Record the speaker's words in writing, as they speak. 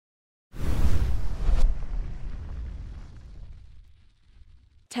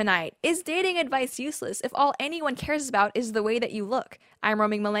tonight. Is dating advice useless if all anyone cares about is the way that you look? I'm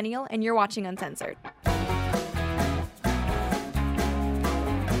roaming Millennial, and you're watching Uncensored.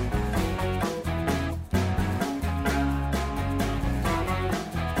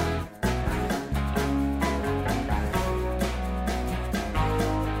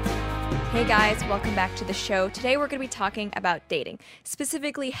 Hey guys, welcome back to the show. Today we're going to be talking about dating,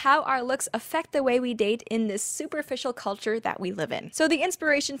 specifically how our looks affect the way we date in this superficial culture that we live in. So the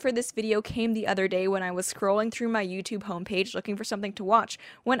inspiration for this video came the other day when I was scrolling through my YouTube homepage looking for something to watch,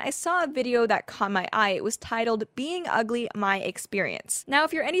 when I saw a video that caught my eye. It was titled, "Being Ugly, My Experience." Now,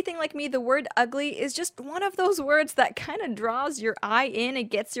 if you're anything like me, the word ugly is just one of those words that kind of draws your eye in and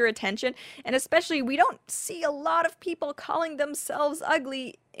gets your attention, and especially we don't see a lot of people calling themselves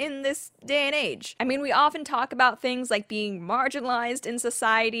ugly in this day and age. I mean, we often talk about things like being marginalized in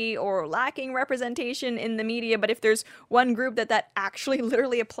society or lacking representation in the media, but if there's one group that actually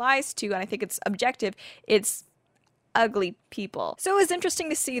literally applies to, and I think it's objective, it's ugly people. So it was interesting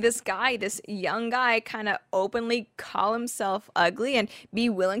to see this guy, this young guy, kind of openly call himself ugly and be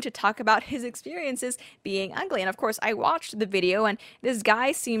willing to talk about his experiences being ugly. And of course, I watched the video, and this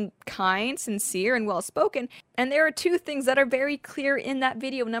guy seemed kind, sincere, and well-spoken. And there are two things that are very clear in that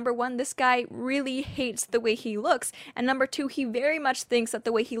video. Number one, this guy really hates the way he looks. And number two, he very much thinks that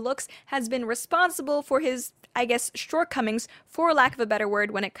the way he looks has been responsible for his, I guess, shortcomings, for lack of a better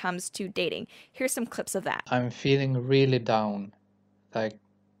word, when it comes to dating. Here's some clips of that. I'm feeling really down, like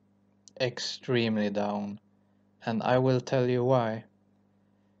extremely down, and I will tell you why.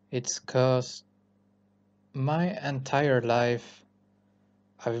 It's 'cause my entire life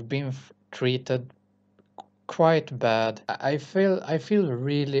I've been treated quite bad. I feel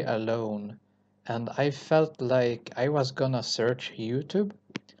really alone, and I felt like I was gonna search YouTube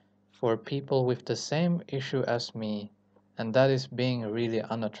for people with the same issue as me, and that is being really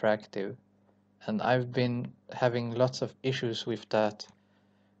unattractive. And I've been having lots of issues with that,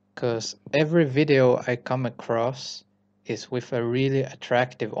 because every video I come across is with a really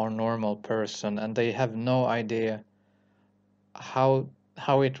attractive or normal person, and they have no idea how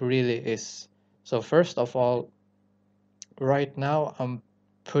it really is. So first of all, right now I'm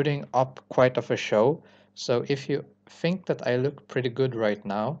putting up quite of a show. So if you think that I look pretty good right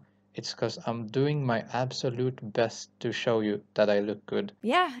now, it's because I'm doing my absolute best to show you that I look good.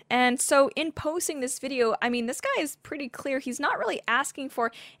 Yeah, and so in posting this video, I mean, this guy is pretty clear. He's not really asking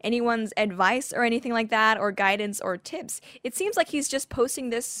for anyone's advice or anything like that, or guidance or tips. It seems like he's just posting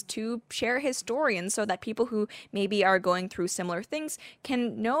this to share his story, and so that people who maybe are going through similar things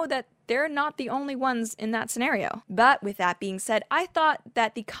can know that they're not the only ones in that scenario. But with that being said, I thought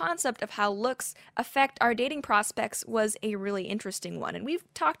that the concept of how looks affect our dating prospects was a really interesting one. And we've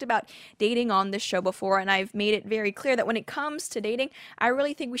talked about dating on this show before, and I've made it very clear that when it comes to dating, I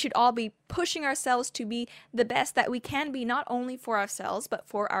really think we should all be pushing ourselves to be the best that we can be, not only for ourselves, but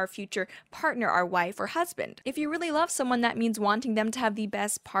for our future partner, our wife or husband. If you really love someone, that means wanting them to have the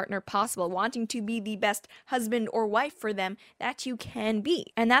best partner possible, wanting to be the best husband or wife for them that you can be.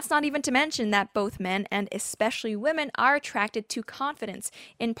 And that's not even to mention that both men and especially women are attracted to confidence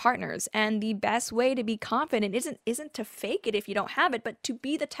in partners, and the best way to be confident isn't to fake it if you don't have it, but to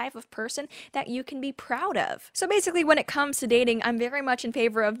be the type of person that you can be proud of. So basically, when it comes to dating, I'm very much in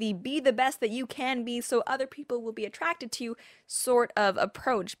favor of the be the best that you can be so other people will be attracted to you sort of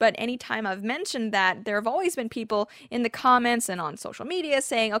approach. But anytime I've mentioned that, there have always been people in the comments and on social media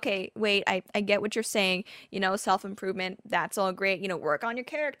saying, okay, wait, I get what you're saying, self-improvement, that's all great, work on your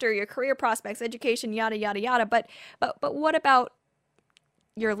character, your career prospects, education, yada, yada, yada. But what about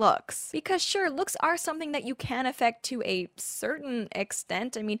your looks? Because sure, looks are something that you can affect to a certain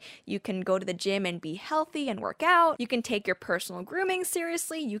extent. I mean, you can go to the gym and be healthy and work out. You can take your personal grooming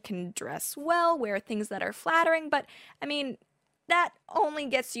seriously. You can dress well, wear things that are flattering. But I mean, that only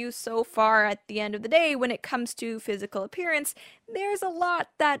gets you so far at the end of the day. When it comes to physical appearance, there's a lot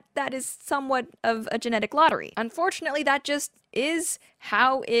that is somewhat of a genetic lottery. Unfortunately, that just is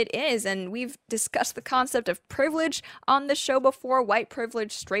how it is, and we've discussed the concept of privilege on the show before: white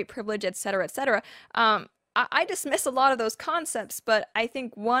privilege, straight privilege, etc., etc. I dismiss a lot of those concepts, but I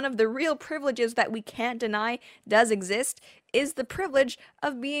think one of the real privileges that we can't deny does exist is the privilege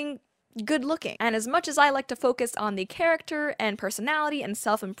of being good looking. And as much as I like to focus on the character and personality and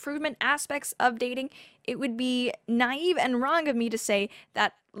self-improvement aspects of dating, it would be naive and wrong of me to say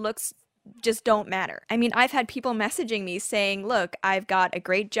that looks just don't matter. I mean, I've had people messaging me saying, look, I've got a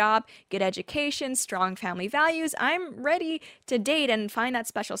great job, good education, strong family values. I'm ready to date and find that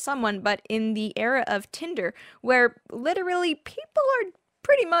special someone. But in the era of Tinder, where literally people are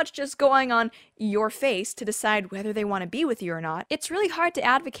pretty much just going on your face to decide whether they want to be with you or not. It's really hard to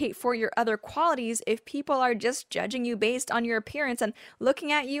advocate for your other qualities if people are just judging you based on your appearance and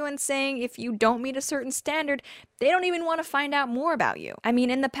looking at you and saying if you don't meet a certain standard, they don't even want to find out more about you. I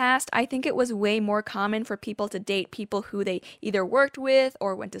mean, in the past, I think it was way more common for people to date people who they either worked with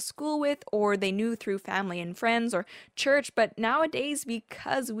or went to school with or they knew through family and friends or church, but nowadays,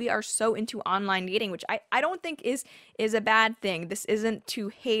 because we are so into online dating, which I don't think is a bad thing. This isn't to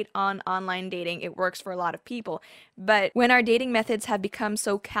hate on online dating. It works for a lot of people. But when our dating methods have become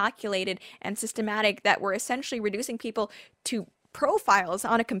so calculated and systematic that we're essentially reducing people to profiles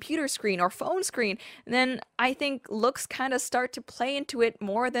on a computer screen or phone screen, then I think looks kind of start to play into it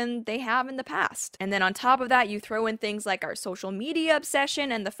more than they have in the past. And then on top of that, you throw in things like our social media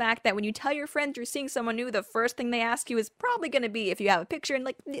obsession and the fact that when you tell your friends you're seeing someone new, the first thing they ask you is probably going to be if you have a picture. And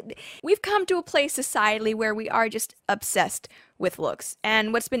like, we've come to a place societally where we are just obsessed with looks.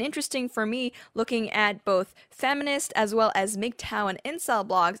 And what's been interesting for me looking at both feminist as well as MGTOW and incel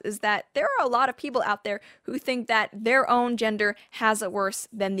blogs is that there are a lot of people out there who think that their own gender has it worse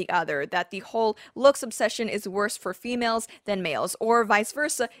than the other, that the whole looks obsession is worse for females than males, or vice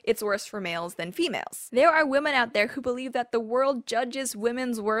versa, it's worse for males than females. There are women out there who believe that the world judges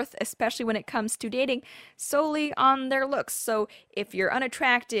women's worth, especially when it comes to dating, solely on their looks. So if you're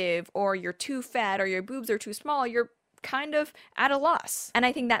unattractive, or you're too fat, or your boobs are too small, you're kind of at a loss. And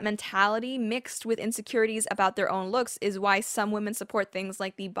I think that mentality mixed with insecurities about their own looks is why some women support things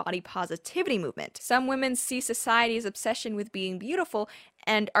like the body positivity movement. Some women see society's obsession with being beautiful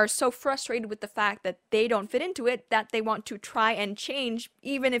and are so frustrated with the fact that they don't fit into it that they want to try and change,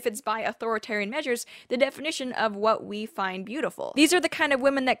 even if it's by authoritarian measures, the definition of what we find beautiful. These are the kind of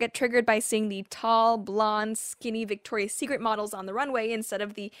women that get triggered by seeing the tall, blonde, skinny Victoria's Secret models on the runway instead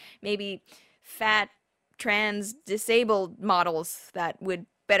of the maybe fat, trans, disabled models that would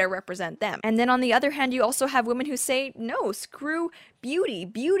better represent them. And then on the other hand, you also have women who say, no, screw beauty.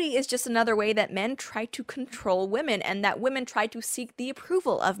 Beauty is just another way that men try to control women and that women try to seek the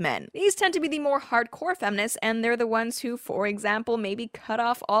approval of men. These tend to be the more hardcore feminists, and they're the ones who, for example, maybe cut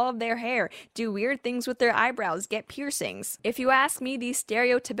off all of their hair, do weird things with their eyebrows, get piercings. If you ask me, the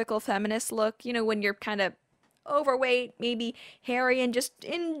stereotypical feminist look, you know, when you're kind of overweight, maybe hairy, and just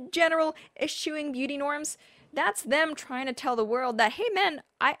in general eschewing beauty norms, that's them trying to tell the world that, hey men,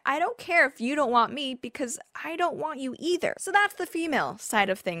 I don't care if you don't want me because I don't want you either. So that's the female side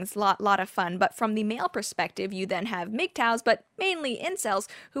of things, lot of fun. But from the male perspective, you then have MGTOWs, but mainly incels,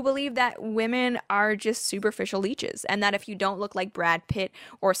 who believe that women are just superficial leeches, and that if you don't look like Brad Pitt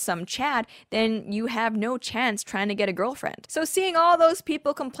or some Chad, then you have no chance trying to get a girlfriend. So seeing all those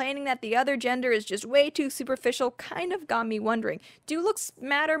people complaining that the other gender is just way too superficial kind of got me wondering, do looks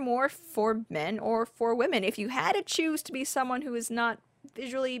matter more for men or for women? If you had to choose to be someone who is not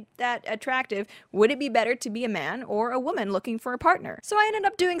visually that attractive, would it be better to be a man or a woman looking for a partner? So I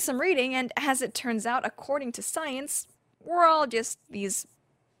ended up doing some reading, and as it turns out, according to science, we're all just these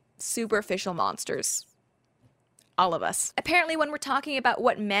superficial monsters. All of us. Apparently, when we're talking about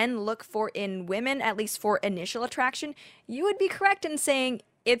what men look for in women, at least for initial attraction, you would be correct in saying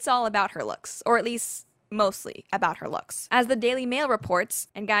it's all about her looks, or at least mostly about her looks. As the Daily Mail reports,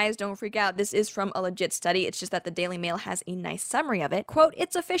 and guys, don't freak out, this is from a legit study, it's just that the Daily Mail has a nice summary of it. Quote,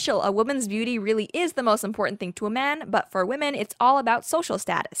 "It's official, a woman's beauty really is the most important thing to a man, but for women, it's all about social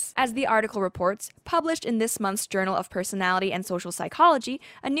status." As the article reports, published in this month's Journal of Personality and Social Psychology,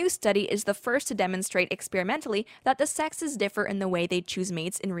 a new study is the first to demonstrate experimentally that the sexes differ in the way they choose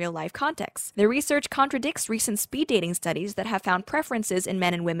mates in real-life contexts. The research contradicts recent speed dating studies that have found preferences in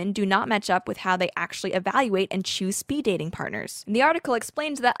men and women do not match up with how they actually evaluate and choose speed dating partners. The article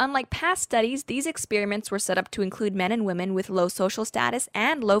explains that unlike past studies, these experiments were set up to include men and women with low social status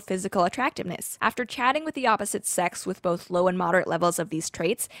and low physical attractiveness. After chatting with the opposite sex with both low and moderate levels of these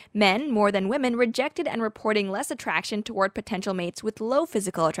traits, men, more than women, rejected and reporting less attraction toward potential mates with low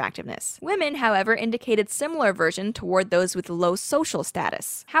physical attractiveness. Women, however, indicated similar aversion toward those with low social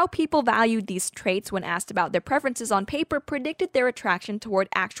status. How people valued these traits when asked about their preferences on paper predicted their attraction toward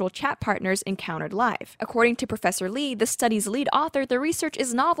actual chat partners encountered live. According to Professor Lee, the study's lead author, the research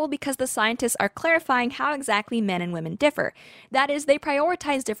is novel because the scientists are clarifying how exactly men and women differ. That is, they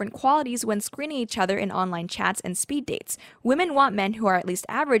prioritize different qualities when screening each other in online chats and speed dates. Women want men who are at least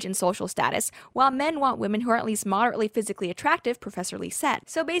average in social status, while men want women who are at least moderately physically attractive, Professor Lee said.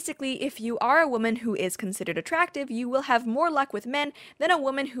 So basically, if you are a woman who is considered attractive, you will have more luck with men than a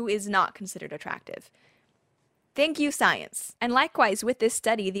woman who is not considered attractive. Thank you, science. And likewise, with this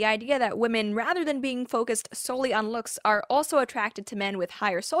study, the idea that women, rather than being focused solely on looks, are also attracted to men with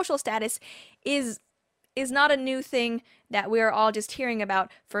higher social status is is not a new thing that we are all just hearing about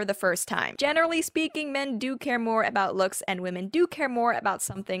for the first time. Generally speaking, men do care more about looks and women do care more about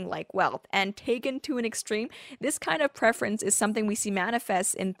something like wealth. And taken to an extreme, this kind of preference is something we see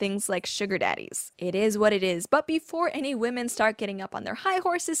manifest in things like sugar daddies. It is what it is. But before any women start getting up on their high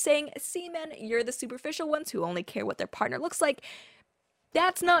horses saying, "See men, you're the superficial ones who only care what their partner looks like,"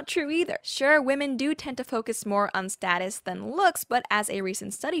 that's not true either. Sure, women do tend to focus more on status than looks, but as a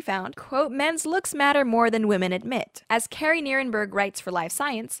recent study found, quote, "men's looks matter more than women admit." As Carrie Nierenberg writes for Life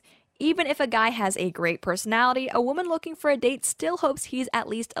Science, even if a guy has a great personality, a woman looking for a date still hopes he's at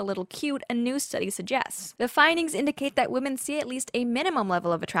least a little cute, a new study suggests. The findings indicate that women see at least a minimum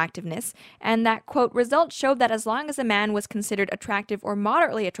level of attractiveness, and that, quote, "results showed that as long as a man was considered attractive or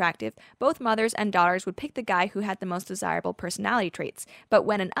moderately attractive, both mothers and daughters would pick the guy who had the most desirable personality traits. But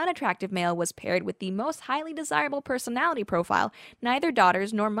when an unattractive male was paired with the most highly desirable personality profile, neither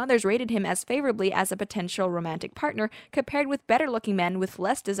daughters nor mothers rated him as favorably as a potential romantic partner compared with better-looking men with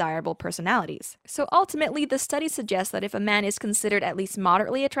less desirable personalities." So ultimately, the study suggests that if a man is considered at least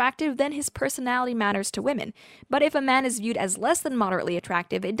moderately attractive, then his personality matters to women. But if a man is viewed as less than moderately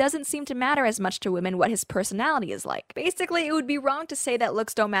attractive, it doesn't seem to matter as much to women what his personality is like. Basically, it would be wrong to say that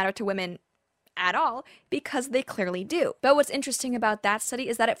looks don't matter to women at all, because they clearly do. But what's interesting about that study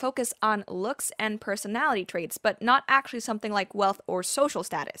is that it focused on looks and personality traits, but not actually something like wealth or social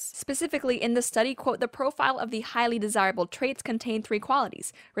status. Specifically, in the study, quote, "the profile of the highly desirable traits contained 3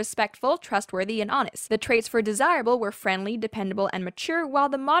 qualities: respectful, trustworthy, and honest. The traits for desirable were friendly, dependable, and mature, while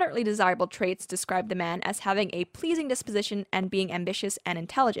the moderately desirable traits described the man as having a pleasing disposition and being ambitious and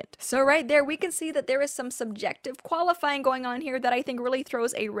intelligent." So right there, we can see that there is some subjective qualifying going on here that I think really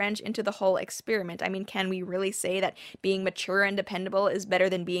throws a wrench into the whole experiment. I mean, can we really say that being mature and dependable is better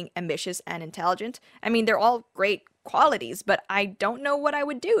than being ambitious and intelligent? I mean, they're all great qualities, but I don't know what I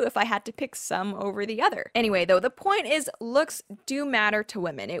would do if I had to pick some over the other. Anyway, though, the point is looks do matter to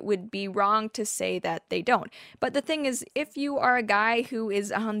women. It would be wrong to say that they don't. But the thing is, if you are a guy who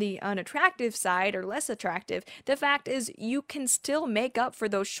is on the unattractive side or less attractive, the fact is you can still make up for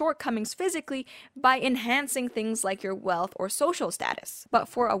those shortcomings physically by enhancing things like your wealth or social status. But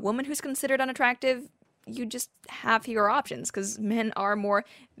for a woman who's considered unattractive, you just have fewer options because men are more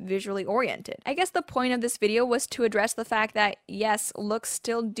visually oriented. I guess the point of this video was to address the fact that yes, looks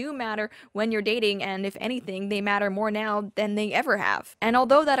still do matter when you're dating, and if anything, they matter more now than they ever have. And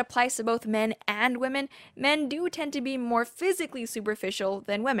although that applies to both men and women, men do tend to be more physically superficial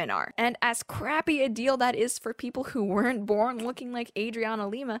than women are. And as crappy a deal that is for people who weren't born looking like Adriana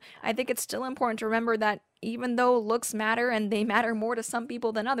Lima, I think it's still important to remember that even though looks matter and they matter more to some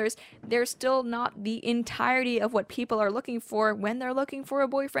people than others, they're still not the entirety of what people are looking for when they're looking for a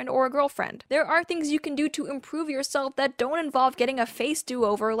boyfriend or a girlfriend. There are things you can do to improve yourself that don't involve getting a face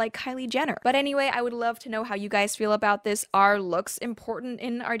do-over like Kylie Jenner. But anyway, I would love to know how you guys feel about this. Are looks important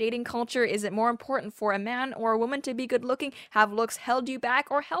in our dating culture? Is it more important for a man or a woman to be good looking? Have looks held you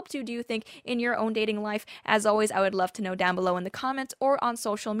back or helped you, do you think, in your own dating life? As always, I would love to know down below in the comments or on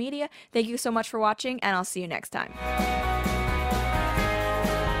social media. Thank you so much for watching, and I'll see you next time.